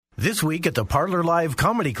This week at the Parlor Live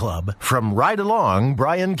Comedy Club, from Ride Along,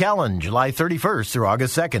 Brian Callen, July 31st through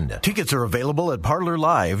August 2nd. Tickets are available at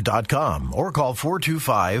parlorlive.com or call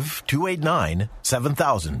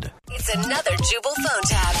 425-289-7000. It's another Jubal phone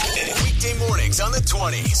tap. Weekday mornings on the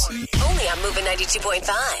 20s. Only on Moving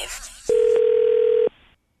 92.5.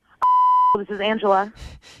 This is Angela.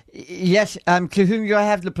 Yes, to whom do I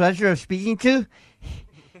have the pleasure of speaking to?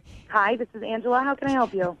 Hi, this is Angela. How can I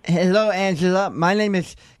help you? Hello, Angela. My name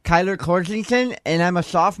is Kyler Corsington, and I'm a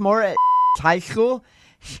sophomore at high school.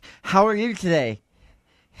 How are you today?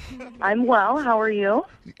 I'm well. How are you?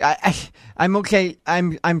 I'm okay.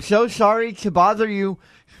 I'm so sorry to bother you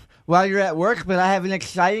while you're at work, but I have an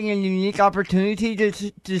exciting and unique opportunity to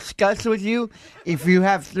discuss with you. If you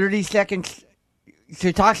have 30 seconds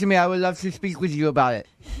to talk to me, I would love to speak with you about it.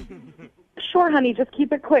 Sure, honey. Just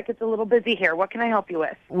keep it quick. It's a little busy here. What can I help you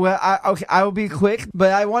with? Well, I will be quick,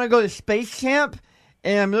 but I want to go to space camp,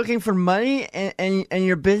 and I'm looking for money, and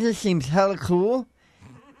your business seems hella cool.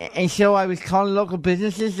 And so I was calling local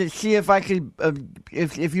businesses to see if I could,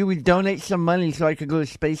 if you would donate some money so I could go to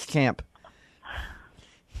space camp.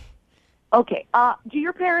 Okay. Do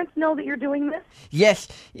your parents know that you're doing this? Yes.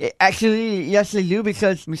 Actually, yes, they do,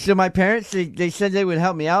 because so my parents, they said they would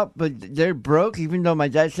help me out, but they're broke, even though my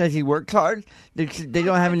dad says he worked hard. They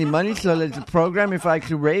don't have any money, so there's a program. If I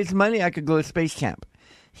could raise money, I could go to space camp.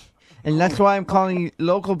 And that's why I'm calling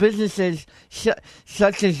local businesses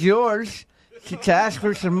such as yours to ask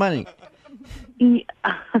for some money.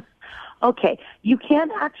 Okay. You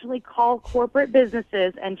can't actually call corporate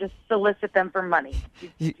businesses and just solicit them for money.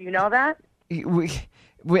 Do you know that?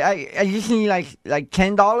 I just need like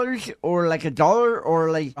 $10 or like $1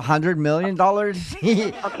 or like $100 million.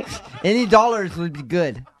 Okay. Any dollars would be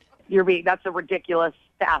good. That's a ridiculous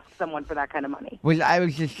to ask someone for that kind of money. Well, I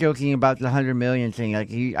was just joking about the $100 million thing.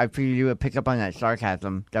 Like I figured you would pick up on that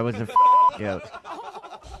sarcasm. That was a joke.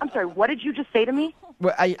 I'm sorry. What did you just say to me?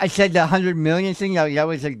 Well, I said the $100 million thing. That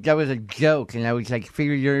was a joke, and I was like,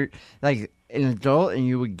 figure you're like an adult and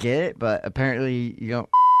you would get it, but apparently you don't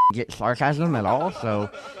get sarcasm at all. So,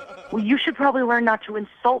 well, you should probably learn not to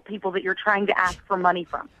insult people that you're trying to ask for money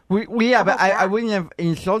from. Yeah, but I wouldn't have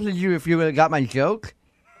insulted you if you would have got my joke.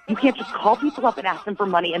 You can't just call people up and ask them for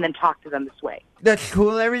money and then talk to them this way. That's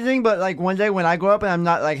cool and everything, but like one day when I grow up and I'm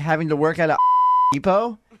not like having to work at a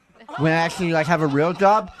depot. When I actually like have a real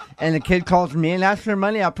job and the kid calls me and asks for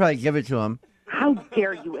money, I'll probably give it to him. How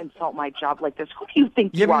dare you insult my job like this? Who do you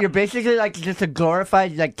think you are? You're basically like just a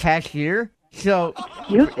glorified like cashier. So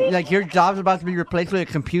Excuse me? like your job's about to be replaced with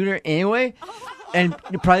a computer anyway, and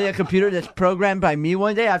probably a computer that's programmed by me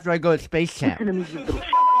one day after I go to space camp. Listen to me, you little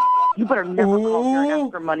You better never call here and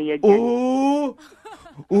ask for money again.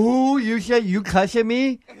 Ooh, you said you cussing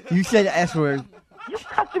me? You said the S word. You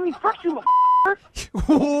cussing me first, you little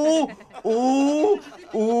Ooh.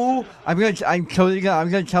 I'm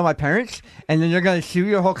gonna tell my parents, and then they're gonna sue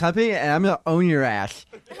your whole company, and I'm gonna own your ass.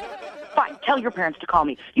 Fine, tell your parents to call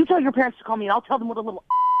me. You tell your parents to call me, and I'll tell them what a little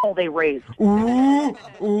they raised. Ooh.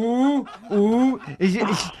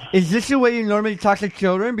 Is this the way you normally talk to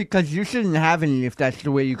children? Because you shouldn't have any if that's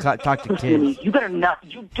the way you talk to kids. You better not.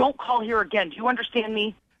 You don't call here again. Do you understand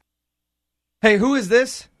me? Hey, who is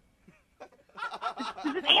this?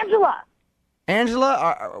 This is Angela.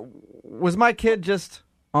 Angela, was my kid just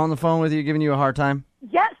on the phone with you giving you a hard time?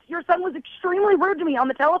 Yes, your son was extremely rude to me on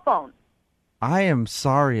the telephone. I am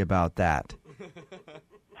sorry about that.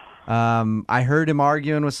 I heard him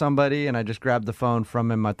arguing with somebody, and I just grabbed the phone from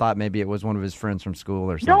him. I thought maybe it was one of his friends from school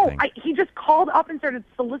or something. No, he just called up and started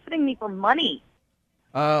soliciting me for money.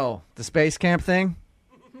 Oh, the space camp thing?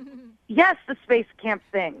 Yes, the space camp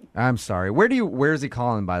thing. I'm sorry. Where is he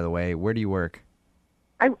calling, by the way? Where do you work?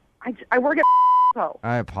 I work at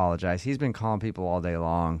I apologize. He's been calling people all day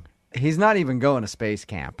long. He's not even going to space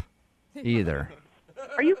camp either.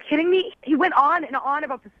 Are you kidding me? He went on and on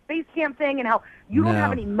about the space camp thing and how you don't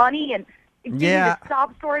have any money, and gave me this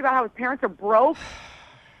sob story about how his parents are broke.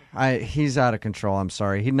 He's out of control. I'm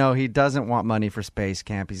sorry. He doesn't want money for space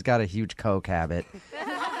camp. He's got a huge coke habit,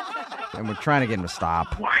 and we're trying to get him to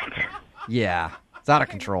stop. What? Yeah, it's out of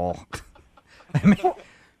control. I mean,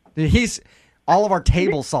 he's all of our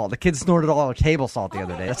table salt. The kid snorted all our table salt the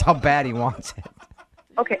other day. That's how bad he wants it.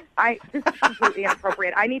 Okay, this is completely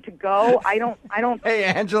inappropriate. I need to go. I don't. Hey,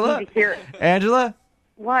 Angela. Need to hear it. Angela.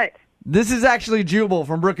 What? This is actually Jubal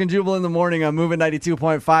from Brook and Jubal in the Morning. I'm moving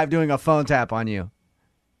 92.5, doing a phone tap on you.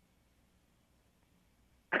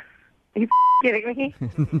 Are you kidding me?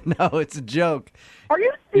 No, it's a joke. Are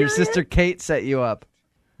you serious? Your sister Kate set you up.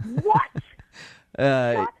 What?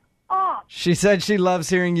 Shut up. She said she loves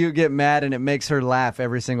hearing you get mad, and it makes her laugh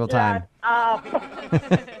every single time. Shut up.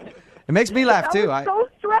 It makes me laugh, That too. was so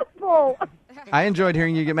stressful. I enjoyed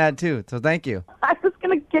hearing you get mad, too, so thank you. I was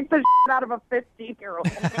going to kick the shit out of a 15-year-old.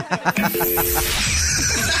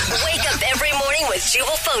 Wake up every morning with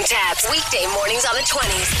Jubal phone tabs. Weekday mornings on the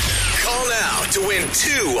 20s. Call now to win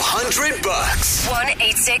 $200.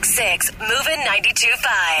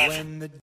 1-866-MOVIN-925.